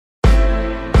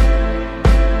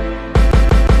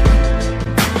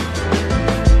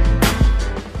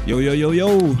Yo, yo, yo,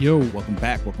 yo. Yo. Welcome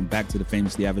back to the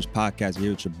Famously Average Podcast.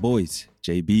 Here with your boys,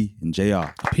 JB and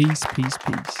JR. Peace, peace,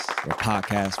 peace. We're a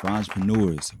podcast for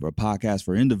entrepreneurs. We're a podcast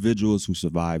for individuals who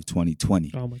survived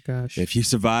 2020. Oh my gosh. If you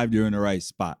survived, you're in the right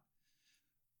spot.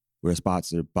 We're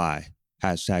sponsored by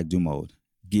 #DoMode.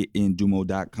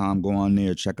 GetInDoMode.com. Go on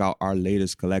there. Check out our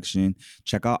latest collection.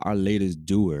 Check out our latest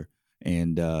doer.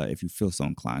 And if you feel so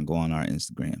inclined, go on our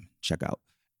Instagram. Check out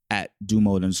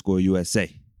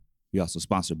 @DoMode_USA. We also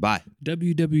sponsored by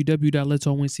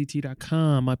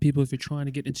www.letsallwinct.com. My people, if you're trying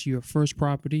to get into your first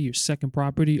property, your second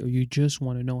property, or you just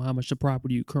want to know how much the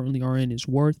property you currently are in is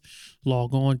worth,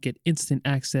 log on, get instant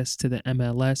access to the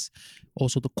MLS.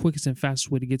 Also, the quickest and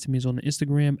fastest way to get to me is on the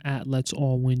Instagram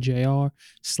 @LetsAllWinJR.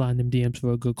 Slide them DMs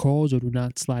for a good cause, or do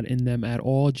not slide in them at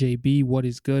all. JB, what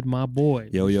is good, my boy?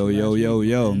 Yo,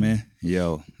 man.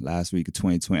 Yo, last week of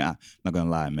 2020, I'm not going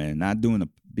to lie, man.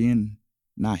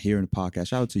 Not hearing the podcast.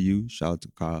 Shout out to you. Shout out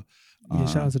to Carl.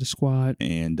 Shout out to the squad.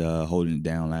 And holding it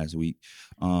down last week.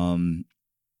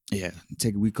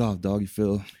 Take a week off, dog. You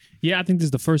feel? Yeah, I think this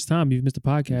is the first time you've missed a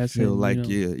podcast.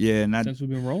 And since we've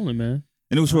been rolling, man.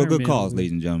 And it was for a good cause,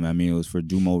 ladies and gentlemen. I mean, it was for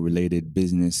DoMode related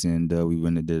business, and we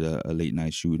went and did a late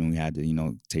night shoot, and we had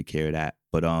to, take care of that.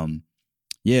 But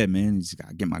yeah, man, just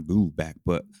gotta get my groove back.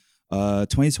 But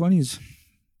 2020 is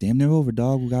damn near over,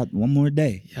 dog. We got one more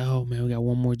day. Yo, man, we got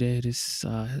one more day. This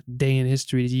day in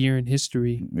history, this year in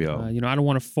history. Yo. I don't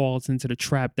want to fall into the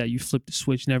trap that you flip the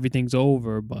switch and everything's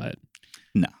over, but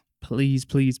nah. Please.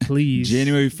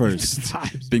 January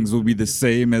 1st, things will be the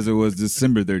same as it was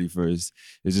December 31st.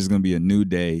 It's just going to be a new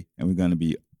day, and we're going to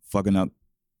be fucking up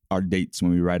our dates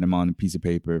when we write them on a piece of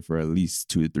paper for at least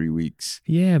 2 to 3 weeks.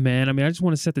 Yeah, man. I mean, I just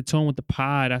want to set the tone with the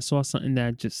pod. I saw something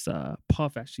that just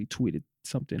Puff actually tweeted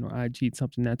something, or IG'd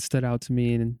something that stood out to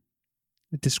me, and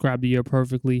it described the year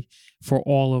perfectly for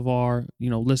all of our,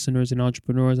 listeners and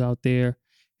entrepreneurs out there.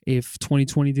 If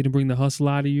 2020 didn't bring the hustle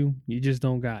out of you, you just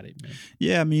don't got it, man.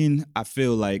 Yeah, I mean, I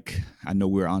feel like I know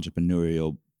we're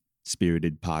entrepreneurial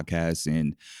spirited podcast,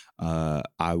 and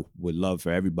I would love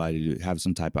for everybody to have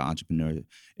some type of entrepreneur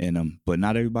in them, but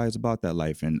not everybody's about that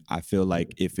life. And I feel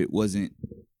like if it wasn't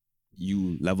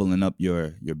you leveling up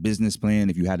your business plan,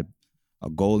 if you had a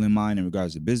goal in mind in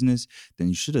regards to business, then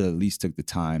you should have at least took the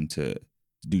time to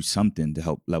do something to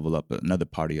help level up another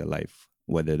part of your life,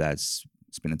 whether that's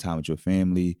spending time with your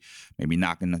family, maybe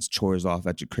knocking those chores off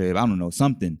at your crib. I don't know,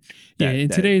 something. In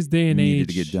today's day and age,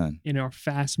 to get done. In our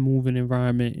fast-moving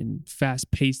environment and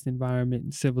fast-paced environment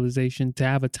and civilization, to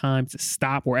have a time to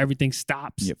stop where everything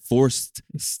stops. Yeah, forced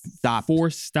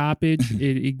stoppage.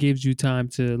 it gives you time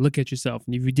to look at yourself.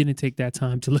 And if you didn't take that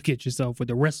time to look at yourself, where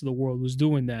the rest of the world was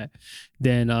doing that,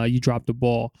 then you dropped the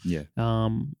ball. Yeah.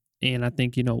 And I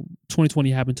think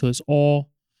 2020 happened to us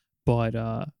all, but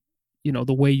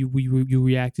the way you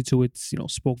reacted to it,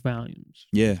 spoke volumes.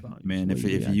 Yeah, man. If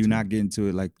you're not getting to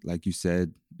it, like you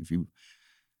said, if you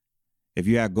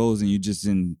have goals and you just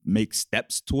didn't make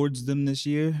steps towards them this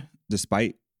year,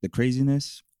 despite the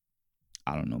craziness,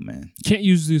 I don't know, man. Can't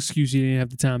use the excuse you didn't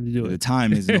have the time to do it. The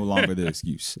time is no longer the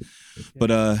excuse.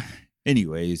 But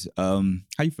anyways, how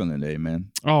you feeling today,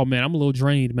 man? Oh man, I'm a little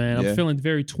drained, man. I'm feeling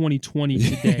very 2020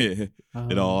 today.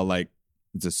 It all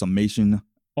it's a summation.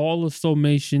 All of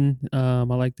summation, I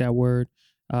like that word.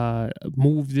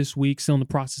 Moved this week, still in the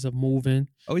process of moving.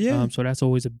 Oh yeah. So that's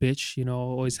always a bitch,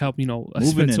 always help,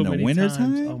 Moving in the winter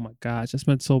time? Oh my gosh. I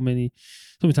spent so many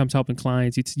times helping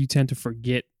clients. You tend to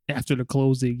forget after the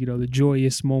closing, the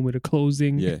joyous moment of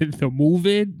closing. Yeah. The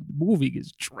moving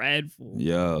is dreadful.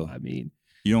 Yo. I mean,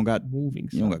 you don't got moving.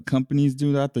 You don't got companies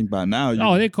do that. I think by now.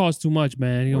 They cost too much,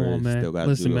 man. Come on, man.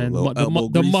 Listen, man.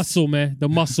 The muscle, man. The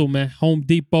muscle, man. Home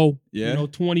Depot. Yeah.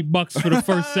 $20 for the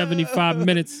first 75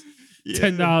 minutes.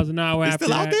 Yeah. $10 an hour after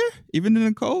still out there, even in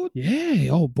the cold. Yeah.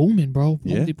 Oh, booming, bro.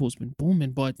 Yeah. Home Depot's been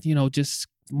booming, but just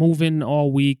moving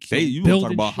all week. Hey, you want to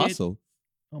talk about hustle?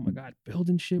 Oh my God,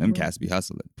 building shit. Them bro. cats be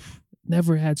hustling.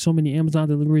 Never had so many Amazon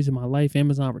deliveries in my life.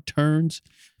 Amazon returns.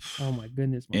 Oh my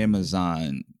goodness.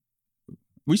 Amazon.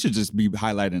 We should just be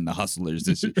highlighting the hustlers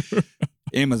this year.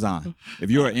 Amazon.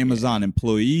 If you're an Amazon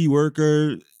employee,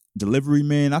 worker, delivery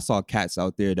man, I saw cats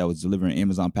out there that was delivering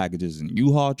Amazon packages in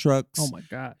U-Haul trucks. Oh my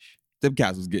gosh. Them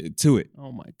cats was getting to it.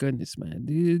 Oh my goodness, man.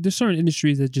 There's certain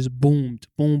industries that just boomed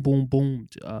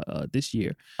this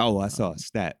year. Oh, I saw a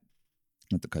stat.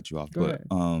 Not to cut you off, Go but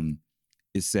ahead.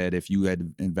 It said if you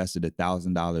had invested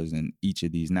 $1,000 in each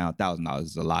of these, now $1,000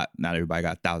 is a lot. Not everybody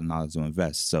got $1,000 to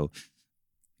invest. So,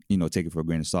 take it for a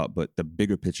grain of salt. But the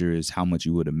bigger picture is how much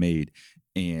you would have made.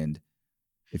 And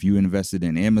if you invested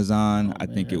in Amazon, I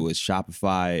think it was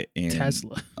Shopify and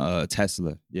Tesla.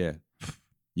 Tesla, yeah.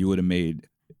 You would have made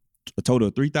a total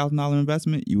of $3,000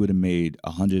 investment, you would have made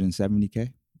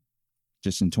 $170K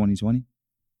just in 2020.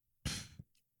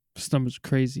 This number's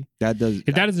crazy. That does.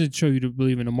 If that doesn't show you to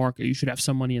believe in the market, you should have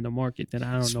some money in the market. Then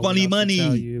I don't It's know. funny what else to tell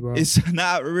money. you, bro. It's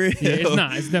not real. Yeah, it's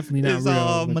not. It's definitely not It's real.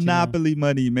 all but, monopoly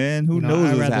money, man. Who knows I'd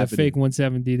what's rather a happening? fake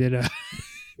 170 than a.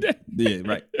 Yeah,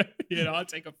 right. I'll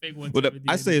take a fake 170.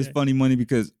 Well, I say it's funny money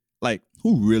because, like,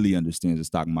 who really understands the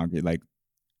stock market? Like,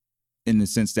 in the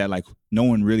sense that, like, no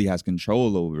one really has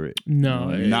control over it. No,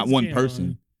 Not it's- one yeah,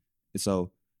 person.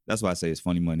 So that's why I say it's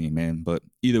funny money, man. But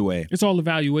either way, It's all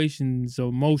evaluations,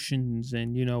 emotions,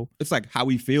 and it's like how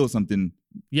we feel something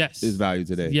yes, is valued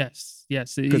today. yes.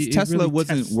 Because Tesla really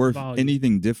wasn't tests worth value.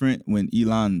 anything different when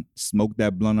Elon smoked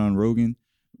that blunt on Rogan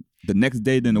the next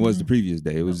day than it was the previous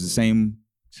day. It was the same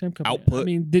Same company. output, I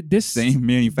mean, this same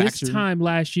manufacturer. This time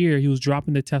last year, he was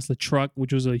dropping the Tesla truck,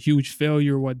 which was a huge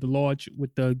failure with the launch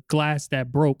with the glass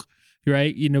that broke.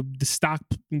 Right, the stock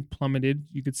plummeted.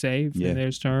 You could say, in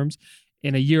their terms.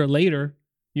 And a year later,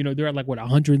 they're at like what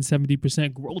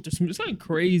 170% growth. It's something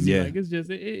crazy. Yeah. Like it's just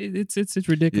it's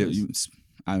ridiculous.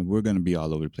 We're gonna be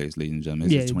all over the place, ladies and gentlemen.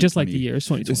 Yeah, just like the year. It's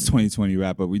 2020. It's 2020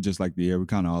 wrap up. We just like the year. We're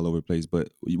kind of all over the place. But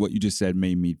what you just said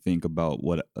made me think about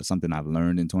what something I've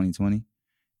learned in 2020,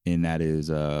 and that is,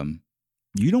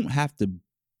 you don't have to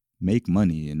make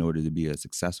money in order to be a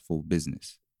successful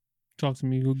business. Talk to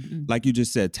me. Like you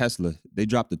just said, Tesla, they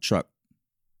dropped the truck.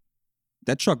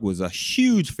 That truck was a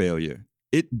huge failure.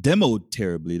 It demoed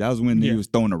terribly. That was when he was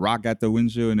throwing a rock at the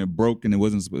windshield and it broke and it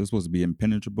was supposed to be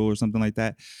impenetrable or something like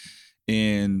that.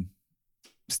 And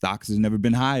stocks has never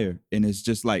been higher. And it's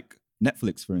just like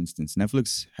Netflix, for instance.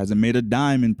 Netflix hasn't made a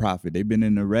dime in profit. They've been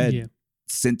in the red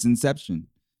since inception.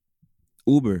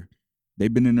 Uber,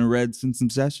 they've been in the red since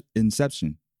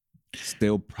inception.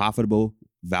 Still profitable,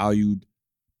 valued,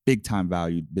 big time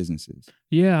valued businesses.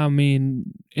 Yeah, I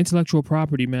mean, intellectual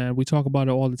property, man. We talk about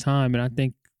it all the time, and I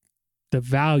think the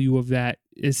value of that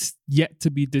is yet to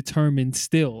be determined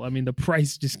still. I mean, the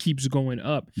price just keeps going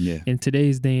up. Yeah. In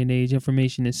today's day and age,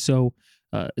 information is so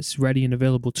it's ready and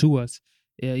available to us.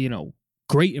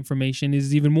 Great information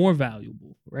is even more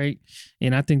valuable, right?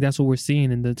 And I think that's what we're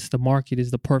seeing, and the market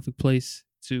is the perfect place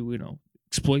to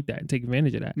exploit that and take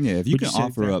advantage of that. Yeah, if you can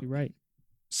offer up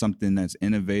something that's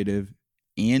innovative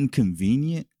and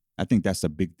convenient, I think that's the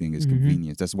big thing is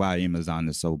convenience. That's why Amazon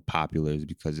is so popular, is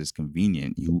because it's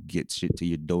convenient. You get shit to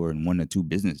your door in 1 or 2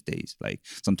 business days, like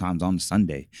sometimes on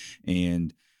Sunday.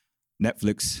 And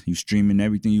Netflix, you streaming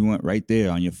everything you want right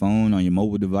there on your phone, on your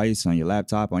mobile device, on your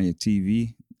laptop, on your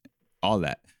TV, all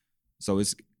that. So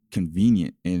it's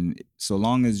convenient. And so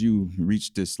long as you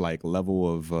reach this like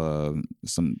level of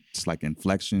it's like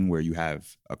inflection where you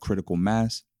have a critical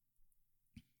mass,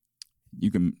 you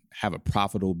can have a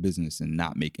profitable business and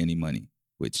not make any money,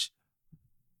 which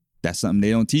that's something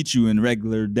they don't teach you in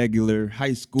regular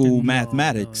high school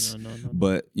mathematics. No.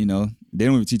 But, they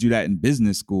don't even teach you that in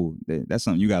business school. That's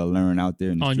something you got to learn out there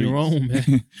in the on streets. your own,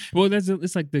 man. Well, it's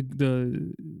like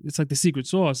it's like the secret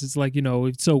sauce. It's like,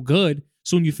 it's so good.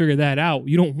 Soon you figure that out.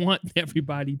 You don't want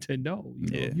everybody to know.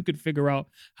 You could figure out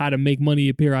how to make money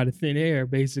appear out of thin air,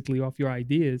 basically off your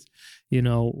ideas.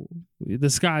 The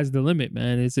sky's the limit,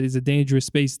 man. It's a dangerous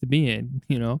space to be in.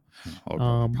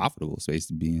 Or profitable space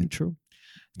to be in. True.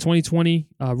 2020,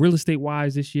 real estate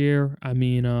wise this year, I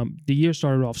mean, the year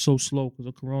started off so slow because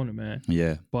of Corona, man.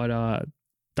 Yeah. But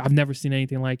I've never seen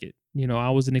anything like it. I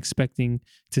wasn't expecting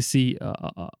to see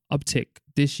a uptick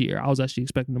this year. I was actually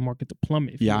expecting the market to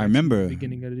plummet. Yeah, I remember.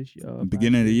 Beginning of this year.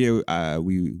 Beginning of the year,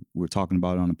 we were talking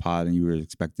about it on the pod, and you were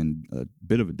expecting a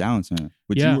bit of a downturn,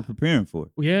 which you were preparing for.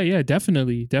 Yeah,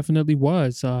 definitely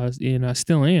was, and I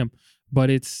still am. But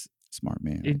it's smart,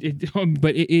 man.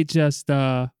 It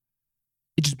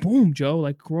just boomed, Joe.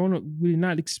 Like Corona, we did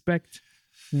not expect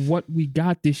what we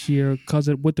got this year because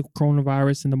of with the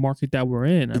coronavirus and the market that we're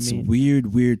in. It's a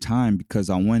weird time because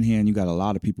on one hand, you got a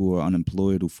lot of people who are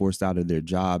unemployed, who forced out of their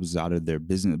jobs, out of their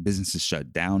businesses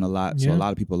shut down a lot. So a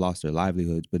lot of people lost their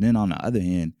livelihoods. But then on the other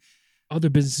hand, other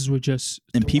businesses were just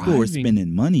and thriving. People were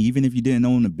spending money, even if you didn't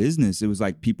own a business. It was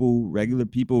like regular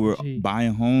people were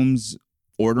buying homes,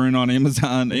 ordering on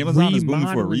Amazon. Amazon is booming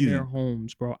for a reason. Their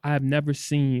homes, bro. I have never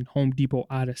seen Home Depot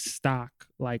out of stock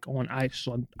like on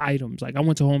items. Like I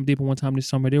went to Home Depot one time this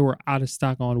summer. They were out of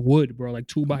stock on wood, bro. Like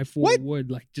 2x4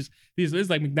 wood. Like just it's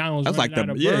like McDonald's running out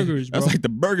of burgers, bro. That's like the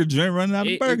burger joint running out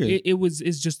of burgers.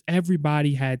 It's just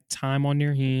everybody had time on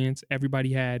their hands.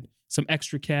 Everybody had some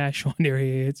extra cash on their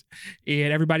heads,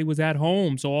 and everybody was at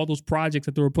home. So all those projects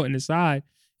that they were putting aside,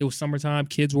 it was summertime.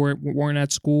 Kids weren't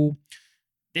at school.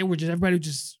 Everybody was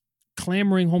just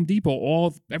clamoring Home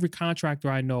Depot. Every contractor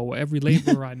I know, every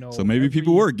laborer I know. So maybe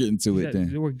people were getting to it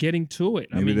then. They were getting to it.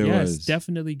 Maybe there was.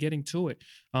 Definitely getting to it.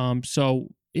 So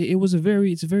it's a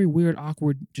very weird,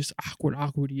 awkward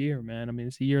year, man. I mean,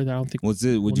 it's a year that I don't think. Would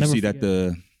you see that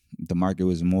the market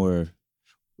was more?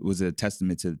 Was it a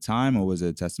testament to the time, or was it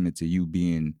a testament to you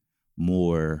being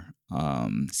more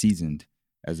seasoned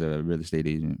as a real estate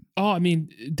agent? Oh, I mean,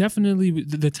 definitely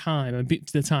the time.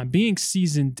 The time being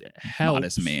seasoned helps.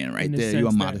 Modest man, right there. You're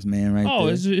a modest man, right there. Oh,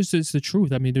 it's the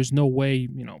truth. I mean, there's no way.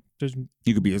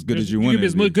 You could be as good as you want. You could be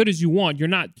as good as you want. You're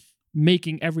not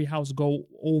making every house go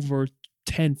over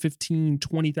 $10,000, $15,000,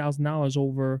 $20,000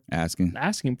 over asking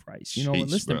price.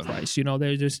 Listing price.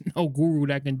 There's just no guru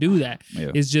that can do that.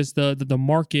 Yeah. It's just the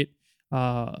market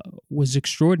was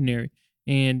extraordinary,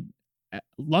 and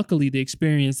luckily, the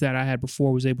experience that I had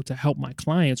before was able to help my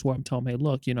clients where I'm telling them, hey,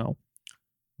 look,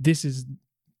 this is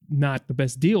not the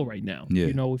best deal right now. Yeah.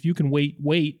 If you can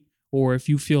wait, or if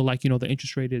you feel like, the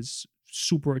interest rate is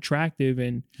super attractive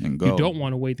and you don't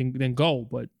want to wait, then go.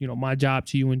 But, my job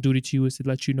to you and duty to you is to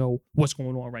let you know what's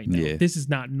going on right now. Yeah. This is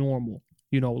not normal,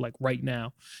 like right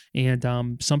now. And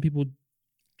some people,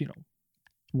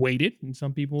 waited, and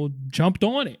some people jumped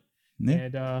on it.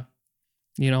 Yeah.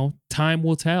 And, time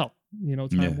will tell.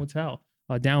 Time will tell.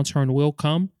 A downturn will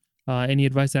come. Any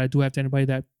advice that I do have to anybody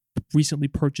that recently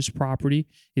purchased property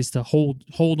is to hold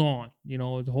on.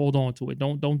 To hold on to it.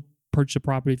 Don't purchase a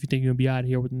property if you think you're gonna be out of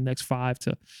here within the next 5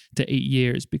 to 8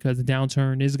 years, because the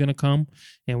downturn is gonna come,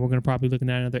 and we're gonna probably looking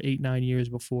at another 8-9 years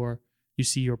before you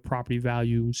see your property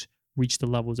values reach the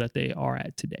levels that they are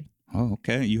at today. Oh,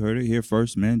 okay. You heard it here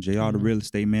first, man. JR, the real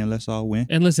estate man. Let's all win.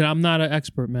 And listen, I'm not an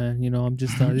expert, man. I'm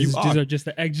just these are just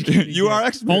the educated. You are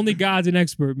expert. Only God's an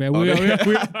expert, man. We're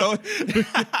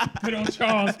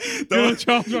Charles.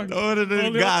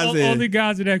 Only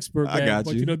God's an expert, man. I got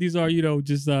you. But these are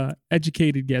just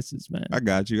educated guesses, man. I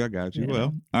got you.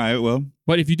 Well, all right. Well,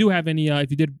 but if you do have any,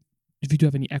 if you do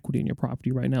have any equity in your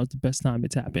property right now, it's the best time to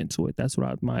tap into it. That's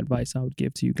my advice I would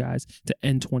give to you guys to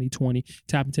end 2020.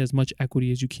 Tap into as much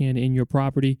equity as you can in your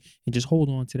property and just hold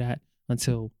on to that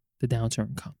until the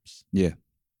downturn comes. Yeah.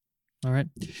 All right.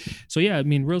 So, yeah, I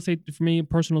mean, real estate for me,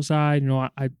 personal side,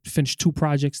 I finished 2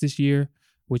 projects this year,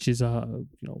 which is, it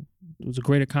was a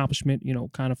great accomplishment,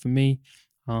 kind of for me.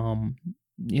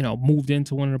 Moved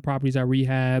into one of the properties I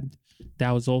rehabbed.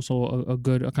 That was also a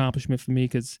good accomplishment for me,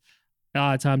 because a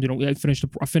lot of times, I finish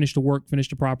the work, finish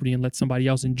the property, and let somebody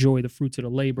else enjoy the fruits of the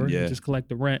labor and just collect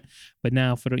the rent. But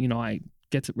now I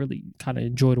get to really kind of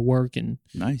enjoy the work and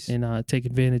take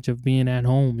advantage of being at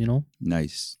home.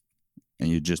 Nice. And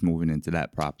you're just moving into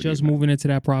that property. Moving into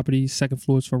that property. Second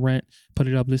floor is for rent. Put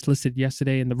it up. Listed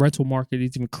yesterday. And the rental market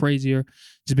is even crazier.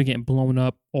 It's been getting blown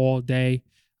up all day.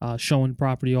 Showing the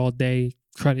property all day.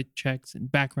 Credit checks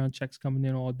and background checks coming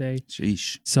in all day.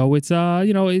 Sheesh. So it's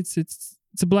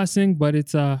it's a blessing, but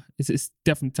it's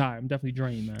definitely tired. I'm definitely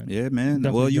drained, man. Yeah, man.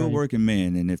 Well, you're a working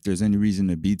man, and if there's any reason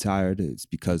to be tired, it's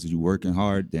because you're working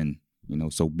hard. Then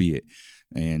so be it.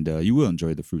 And you will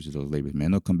enjoy the fruits of those labors,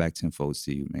 man. They'll come back tenfold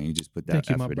to you, man. You just put that effort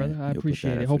in. Thank you, my brother. I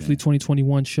appreciate it. Hopefully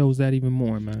 2021 shows that even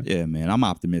more, man. Yeah, man. I'm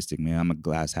optimistic, man. I'm a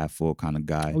glass half full kind of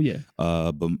guy. Oh, yeah.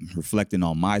 But reflecting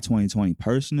on my 2020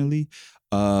 personally,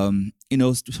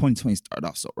 2020 started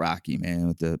off so rocky, man,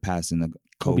 with the passing of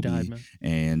Kobe died, man.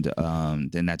 And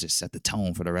then that just set the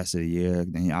tone for the rest of the year.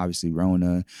 Then obviously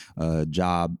Rona,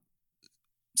 job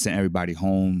sent everybody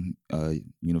home.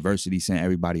 University sent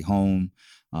everybody home.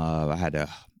 I had to.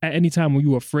 At any time, were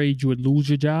you afraid you would lose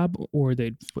your job, or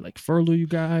they'd furlough you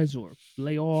guys or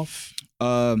lay off?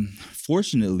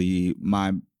 Fortunately,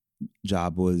 my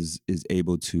job is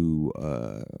able to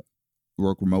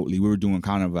work remotely. We were doing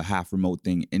kind of a half remote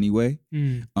thing anyway.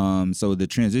 So the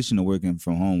transition to working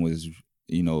from home was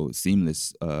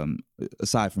seamless.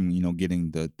 Aside from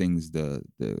getting the things the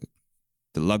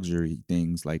luxury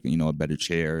things like a better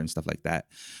chair and stuff like that,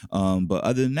 but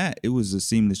other than that, it was a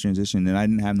seamless transition, and I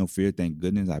didn't have no fear. Thank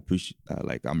goodness. I appreciate.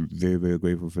 I'm very, very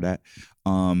grateful for that.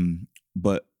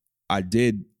 But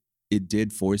it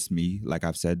did force me, like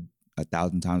I've said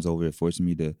 1,000 times over, it forced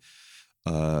me to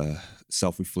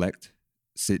self-reflect,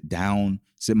 sit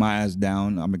my ass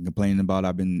down. I've been complaining about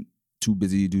I've been too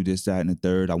busy to do this, that, and the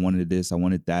third. I wanted this, I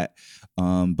wanted that,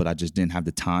 but I just didn't have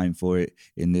the time for it.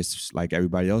 And this, like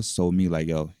everybody else, told me like,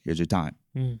 yo, here's your time.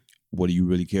 What do you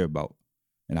really care about?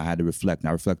 And I had to reflect. And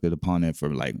I reflected upon it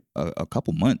for like a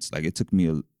couple months. Like it took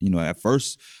me, at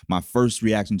first, my first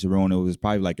reaction to Rona was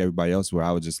probably like everybody else, where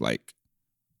I was just like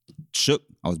shook.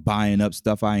 I was buying up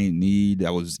stuff I ain't need.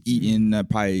 I was eating. I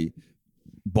probably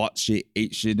bought shit,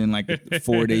 ate shit in like a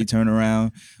 4-day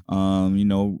turnaround.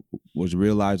 Was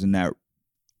realizing that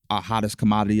our hottest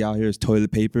commodity out here is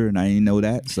toilet paper, and I didn't know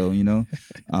that. So,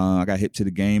 I got hip to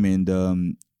the game.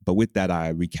 And but with that,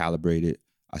 I recalibrated.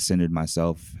 I centered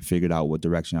myself, figured out what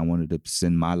direction I wanted to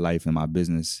send my life and my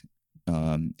business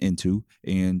into,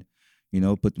 and,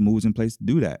 put the moves in place to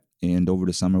do that. And over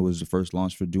the summer was the first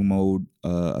launch for Do Mode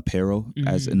apparel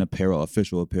as an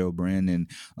official apparel brand. And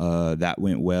that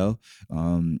went well.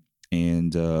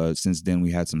 And since then,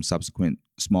 we had some subsequent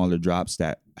smaller drops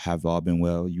that have all been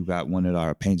well. You got one of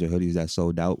our Painter hoodies that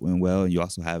sold out, went well. And you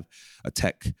also have a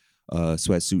tech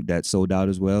sweatsuit that sold out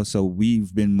as well. So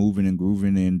we've been moving and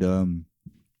grooving, and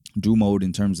Do Mode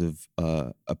in terms of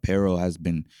apparel has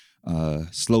been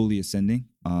slowly ascending.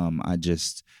 I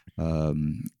just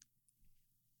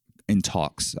in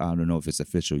talks. I don't know if it's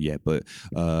official yet, but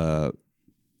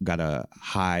got a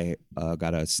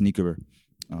sneaker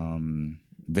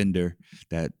vendor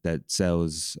that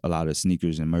sells a lot of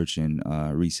sneakers and merch and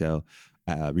resale.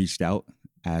 Reached out,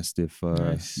 asked if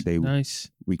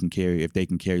we can carry, if they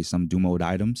can carry some Do Mode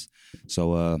items.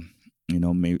 So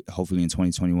maybe hopefully in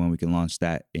 2021 we can launch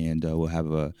that, and we'll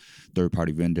have a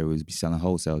third-party vendor who'll be selling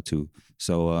wholesale too.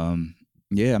 So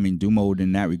Do Mode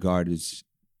in that regard is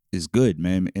good,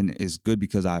 man, and it's good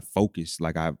because I focused,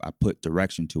 like I put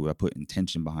direction to it, I put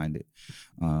intention behind it.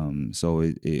 So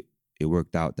it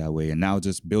worked out that way, and now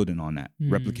just building on that,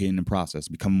 replicating the process,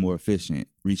 becoming more efficient,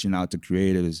 reaching out to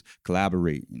creators,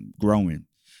 collaborating, growing,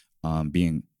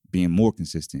 being more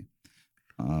consistent.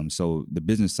 So the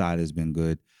business side has been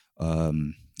good.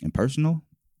 And personal,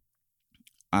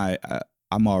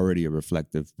 I'm already a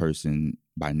reflective person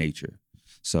by nature.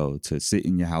 So to sit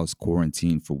in your house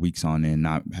quarantined for weeks on end,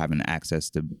 not having access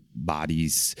to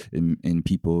bodies and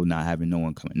people, not having no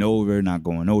one coming over, not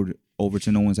going over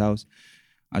to no one's house,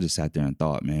 I just sat there and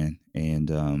thought, man.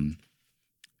 And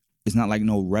it's not like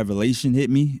no revelation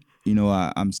hit me.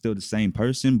 I'm still the same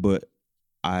person, but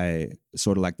I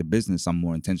sort of like the business, I'm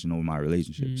more intentional with my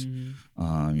relationships.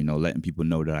 Letting people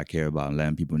know that I care about them,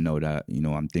 letting people know that,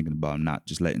 I'm thinking about them, not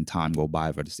just letting time go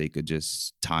by for the sake of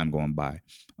just time going by.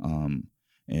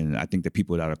 And I think the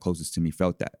people that are closest to me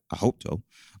felt that. I hope so.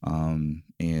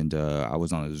 I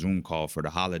was on a Zoom call for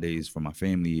the holidays for my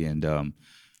family, and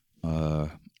I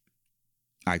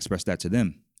expressed that to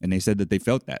them, and they said that they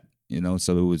felt that,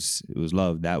 so it was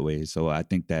love that way. So I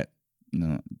think that,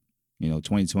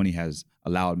 2020 has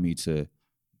allowed me to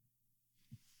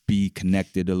be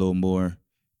connected a little more,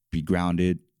 be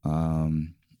grounded.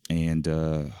 And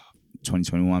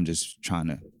 2021, I'm just trying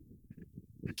to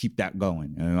keep that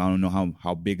going. And I don't know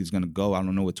how big it's going to go. I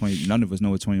don't know none of us know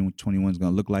what 2021 is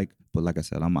going to look like. But like I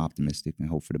said, I'm optimistic and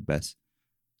hope for the best.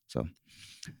 So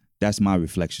that's my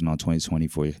reflection on 2020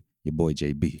 for your boy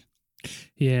JB.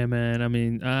 Yeah, man. I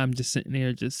mean, I'm just sitting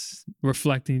there just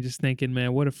reflecting, just thinking,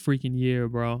 man, what a freaking year,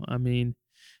 bro. I mean,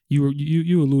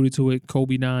 you alluded to it,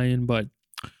 Kobe dying, but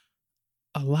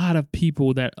a lot of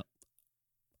people that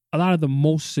I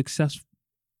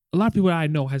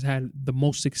know has had the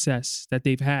most success that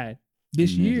they've had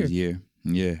this year.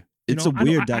 Yeah. It's a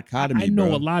weird dichotomy, I know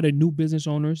bro. a lot of new business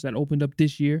owners that opened up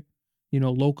this year,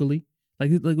 locally. Like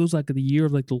it was like the year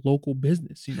of like the local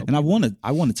business, And I want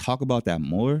to talk about that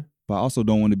more, but I also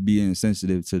don't want to be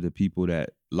insensitive to the people that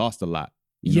lost a lot.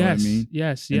 You know what I mean?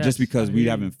 Yes. And just because we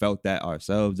haven't felt that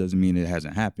ourselves doesn't mean it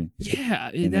hasn't happened. Yeah.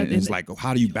 It's like,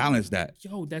 how do you balance that?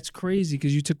 Yo, that's crazy,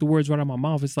 because you took the words right out of my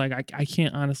mouth. It's like, I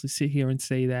can't honestly sit here and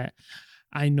say that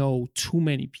I know too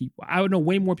many people. I would know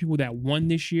way more people that won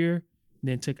this year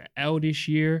than took an L this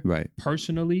year, right?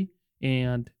 Personally.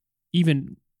 And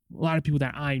even a lot of people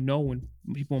that I know and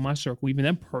people in my circle, even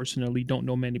them personally, don't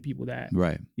know many people that,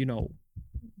 right,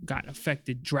 got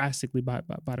affected drastically by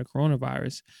the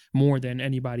coronavirus more than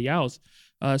anybody else.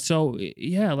 So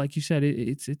yeah, like you said,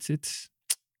 it's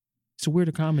a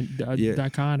weird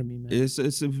dichotomy, man.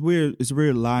 It's a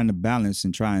weird line to balance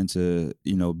and trying to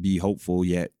be hopeful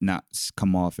yet not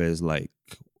come off as like,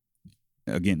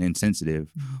 again,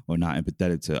 insensitive or not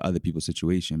empathetic to other people's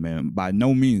situation, man. By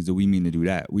no means do we mean to do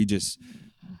that. We just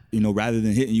rather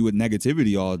than hitting you with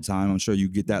negativity all the time, I'm sure you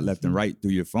get that left and right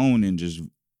through your phone and just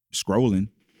scrolling.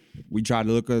 We try to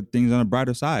look at things on a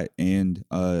brighter side. And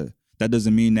that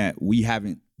doesn't mean that we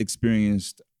haven't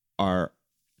experienced our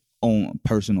own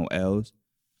personal L's.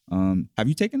 Have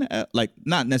you taken an L? Like,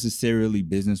 not necessarily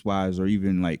business-wise or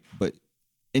even like, but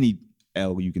any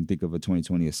L you can think of a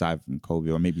 2020 aside from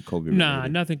COVID or maybe COVID? Nah,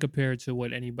 nothing compared to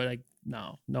what anybody, like,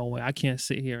 no way. I can't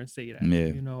sit here and say that.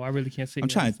 Yeah. I really can't sit I'm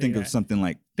trying to think of something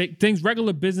like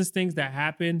regular business things that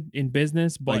happen in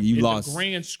business, but like you in lost the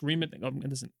grand scheme of things,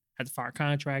 listen, had to fire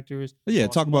contractors. Yeah,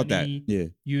 talk about that. Money, Yeah.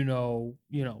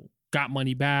 Got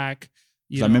money back,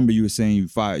 I remember you were saying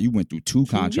you went through two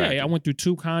contractors. Yeah, I went through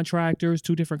two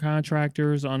different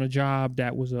contractors on a job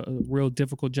that was a real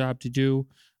difficult job to do.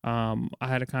 I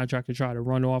had a contractor try to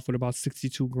run off with about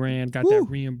 62 grand, got that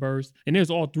reimbursed, and it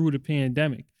was all through the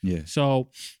pandemic. Yeah. So,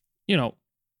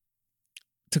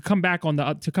 to come out on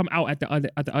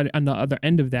the other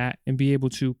end of that and be able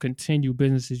to continue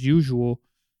business as usual,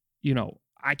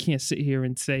 I can't sit here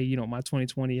and say, my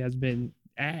 2020 has been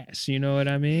ass. You know what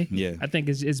I mean? Yeah. I think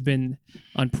it's been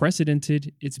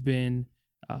unprecedented. It's been,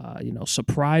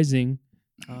 surprising.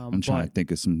 I'm trying to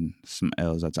think of some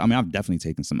L's. I've definitely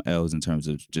taken some L's in terms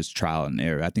of just trial and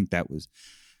error. I think that was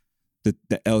the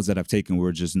L's that I've taken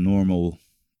were just normal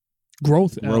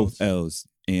growth L's.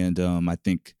 And I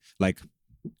think, like,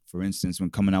 for instance, when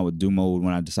coming out with Do Mode,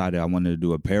 when I decided I wanted to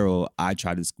do apparel, I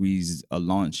tried to squeeze a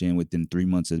launch in within 3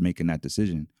 months of making that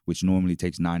decision, which normally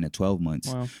takes 9 to 12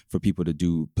 months for people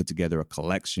to put together a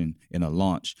collection in a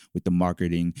launch with the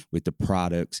marketing, with the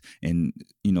products, and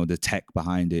the tech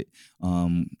behind it,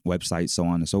 websites, so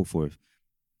on and so forth.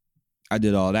 I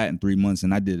did all that in 3 months,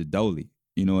 and I did it dolly.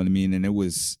 You know what I mean? And that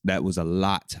was a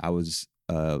lot. I was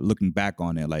looking back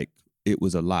on it, like, it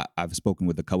was a lot. I've spoken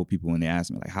with a couple people and they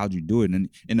asked me, like, how'd you do it? And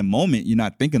in the moment, you're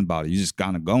not thinking about it. You're just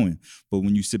kind of going. But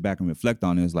when you sit back and reflect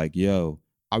on it, it's like, yo,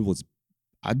 I was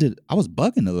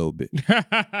bugging a little bit.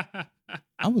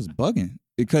 I was bugging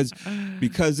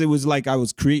because it was like I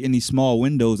was creating these small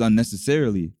windows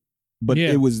unnecessarily. But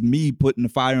it was me putting the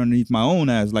fire underneath my own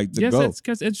ass, like, to go. Yes,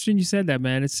 it's interesting you said that,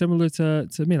 man. It's similar to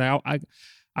me. Like,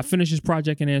 I finished this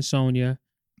project in Ansonia,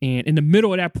 and in the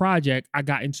middle of that project, I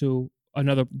got into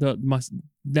my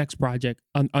next project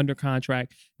under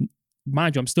contract.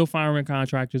 Mind you, I'm still firing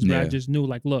contractors, but I just knew,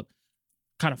 like, look,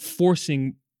 kind of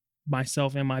forcing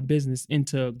myself and my business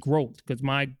into growth, because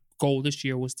my goal this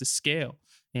year was to scale.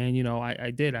 And,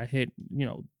 I did. I hit,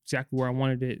 exactly where I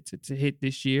wanted it to hit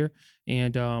this year.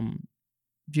 And,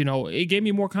 it gave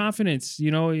me more confidence.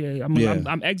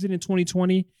 I'm exiting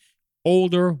 2020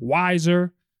 older,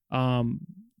 wiser,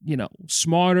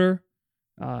 smarter,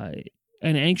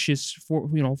 and anxious for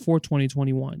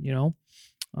 2021.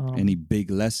 Any big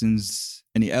lessons,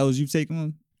 any L's you've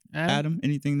taken, Adam?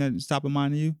 Anything that's top of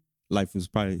mind to you? Life was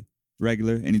probably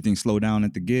regular. Anything slow down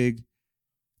at the gig?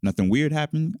 Nothing weird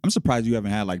happened? I'm surprised you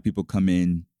haven't had, like, people come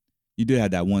in. You did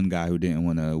have that one guy who didn't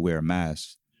want to wear a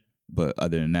mask, but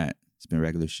other than that, it's been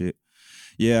regular shit.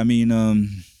 Yeah, I mean,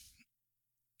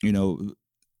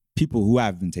 people who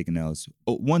have been taking L's.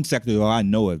 One sector I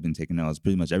know have been taking L's,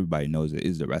 pretty much everybody knows it,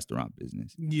 is the restaurant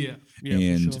business. Yeah.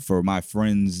 And for my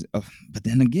friends, but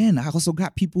then again, I also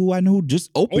got people who I know who just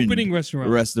opening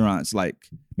restaurants. Like,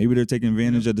 maybe they're taking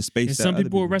advantage of the space. And some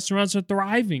people at restaurants are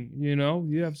thriving.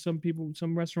 You have some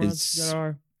restaurants that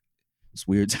are. It's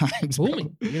weird times.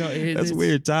 Booming. That's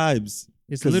weird times.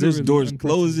 Because there's doors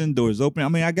closing, doors open. I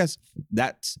mean, I guess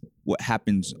that's what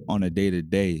happens on a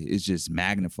day-to-day. It's just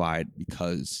magnified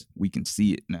because we can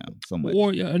see it now so much.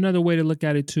 Or another way to look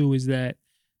at it, too, is that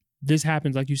this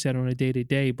happens, like you said, on a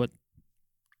day-to-day, but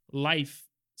life's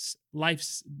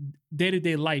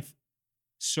day-to-day life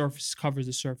covers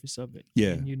the surface of it. Yeah.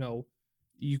 And,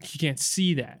 you can't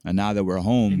see that. And now that we're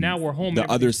home, the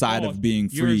other side of being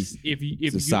free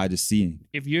is the side of seeing.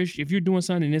 If you're doing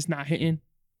something and it's not hitting,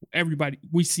 everybody,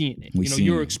 we seeing it.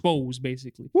 You're exposed,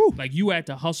 basically. Woo. Like, you had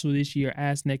to hustle this year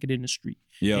ass naked in the street.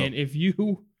 Yo. And if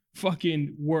you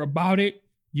fucking were about it,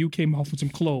 you came off with some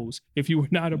clothes. If you were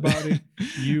not about it,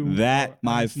 you that,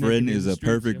 my friend, is a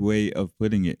perfect way of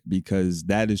putting it, because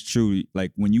that is true.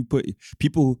 Like, when you put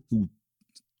people who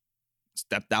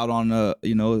stepped out on a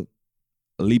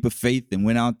leap of faith and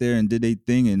went out there and did their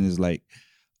thing, and is like,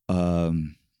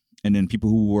 and then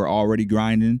people who were already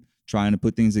grinding, trying to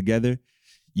put things together.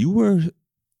 You were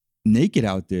naked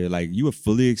out there. Like, you were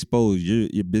fully exposed.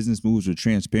 Your business moves were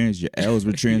transparent. Your L's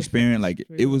were transparent. Like,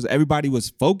 everybody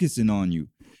was focusing on you.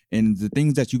 And the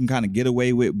things that you can kind of get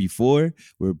away with before,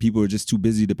 where people were just too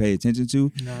busy to pay attention to,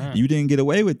 you didn't get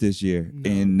away with this year. No.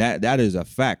 And that is a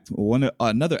fact.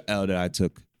 Another L that I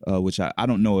took, which I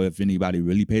don't know if anybody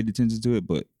really paid attention to it,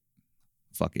 but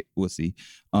fuck it, we'll see,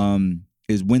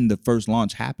 is when the first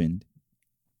launch happened.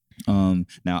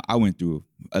 Now, I went through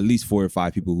at least 4 or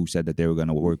 5 people who said that they were going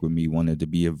to work with me, wanted to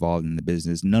be involved in the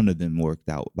business. None of them worked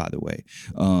out, by the way.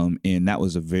 And that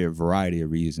was a variety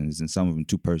of reasons, and some of them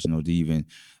too personal to even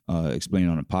explain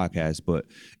on a podcast. But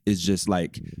it's just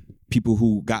like people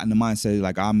who got in the mindset,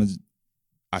 like,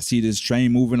 I see this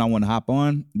train moving, I want to hop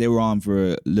on. They were on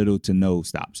for little to no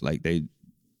stops. Like, it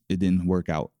didn't work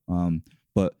out.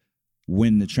 But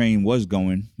when the train was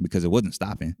going, because it wasn't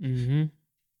stopping,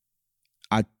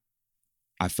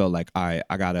 I felt like I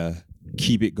gotta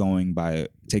keep it going by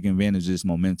taking advantage of this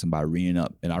momentum by re-ing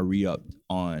up. And I re-upped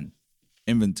on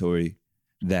inventory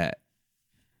that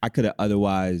I could have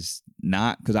otherwise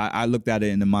not, because I looked at it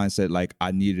in the mindset like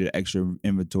I needed extra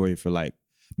inventory for like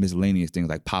miscellaneous things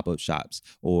like pop-up shops,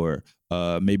 or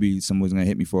maybe someone's gonna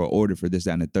hit me for an order for this,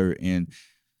 that, and the third. And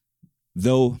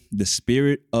though the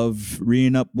spirit of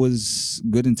re-ing up was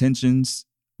good intentions,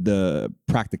 the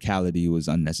practicality was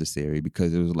unnecessary,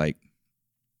 because it was like,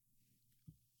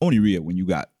 only re-up when you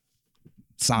got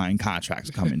signed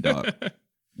contracts coming, dog.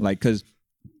 Like, because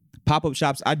pop-up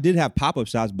shops, I did have pop-up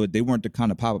shops, but they weren't the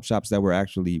kind of pop-up shops that were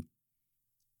actually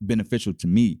beneficial to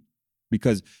me,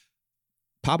 because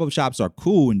pop-up shops are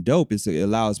cool and dope. It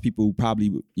allows people who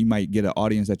probably, you might get an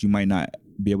audience that you might not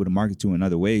be able to market to in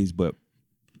other ways, but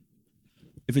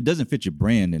if it doesn't fit your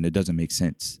brand, then it doesn't make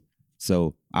sense.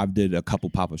 So I've did a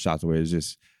couple pop-up shops where it's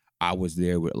just, I was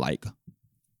there with like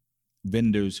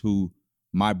vendors who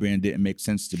my brand didn't make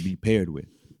sense to be paired with.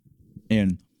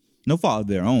 And no fault of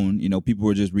their own, you know, people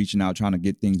were just reaching out trying to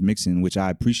get things mixing, which I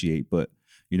appreciate. But,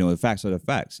 you know, the facts are the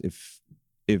facts.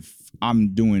 If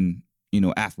I'm doing, you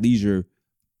know, athleisure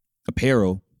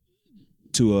apparel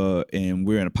and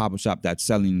we're in a pop-up shop that's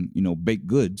selling, you know, baked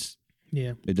goods,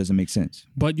 Yeah. it doesn't make sense.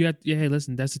 But you have, hey,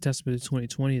 listen, that's a testament to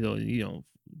 2020, though. You know,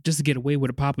 just to get away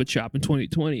with a pop-up shop in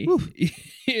 2020,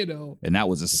 you know. And that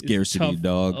was a scarcity,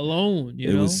 dog. Alone, you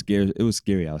know. It was scary. It was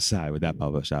scary outside with that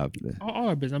pop-up shop. All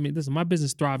our business. I mean, listen, my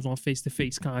business thrives on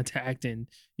face-to-face contact and,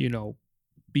 you know,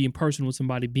 being personal with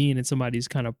somebody, being in somebody's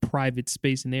kind of private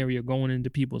space and area, going into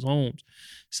people's homes.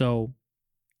 So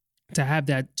to have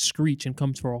that screech and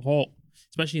come to a halt,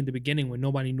 especially in the beginning when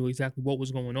nobody knew exactly what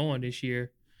was going on this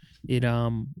year, it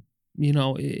you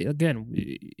know,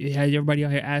 it had everybody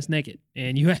out here ass naked,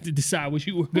 and you had to decide what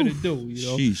you were gonna do. You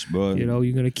know, sheesh, bro. You know,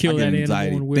 you're gonna kill that animal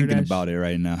and wear thinking about it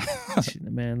right now.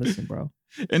 Man, listen, bro.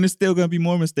 And there's still gonna be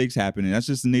more mistakes happening. That's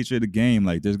just the nature of the game.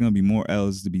 Like, there's gonna be more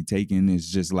L's to be taken. It's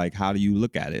just like, how do you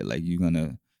look at it? Like, you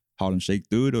gonna Harlem Shake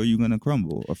through it, or you gonna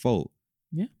crumble or fold?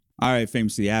 Yeah. All right,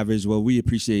 Famously Average. Well, we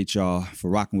appreciate y'all for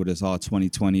rocking with us all.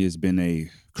 2020 has been a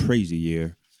crazy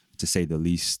year, to say the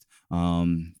least.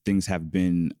 Things have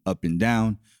been up and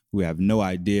down. We have no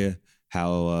idea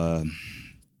how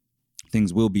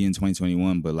things will be in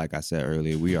 2021. But like I said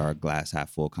earlier, we are a glass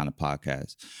half full kind of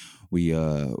podcast.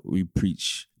 We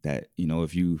preach that, you know,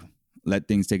 if you let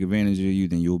things take advantage of you,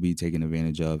 then you'll be taken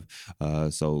advantage of.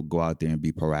 So go out there and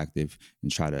be proactive and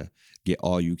try to get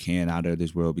all you can out of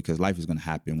this world, because life is going to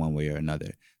happen one way or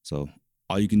another. So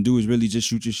all you can do is really just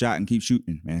shoot your shot and keep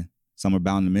shooting, man. Some are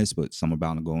bound to miss, but some are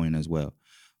bound to go in as well.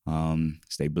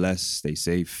 Stay blessed, stay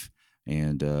safe,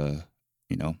 and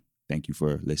you know, thank you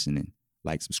for listening.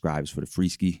 Like, subscribes for the free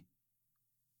ski.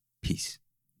 Peace.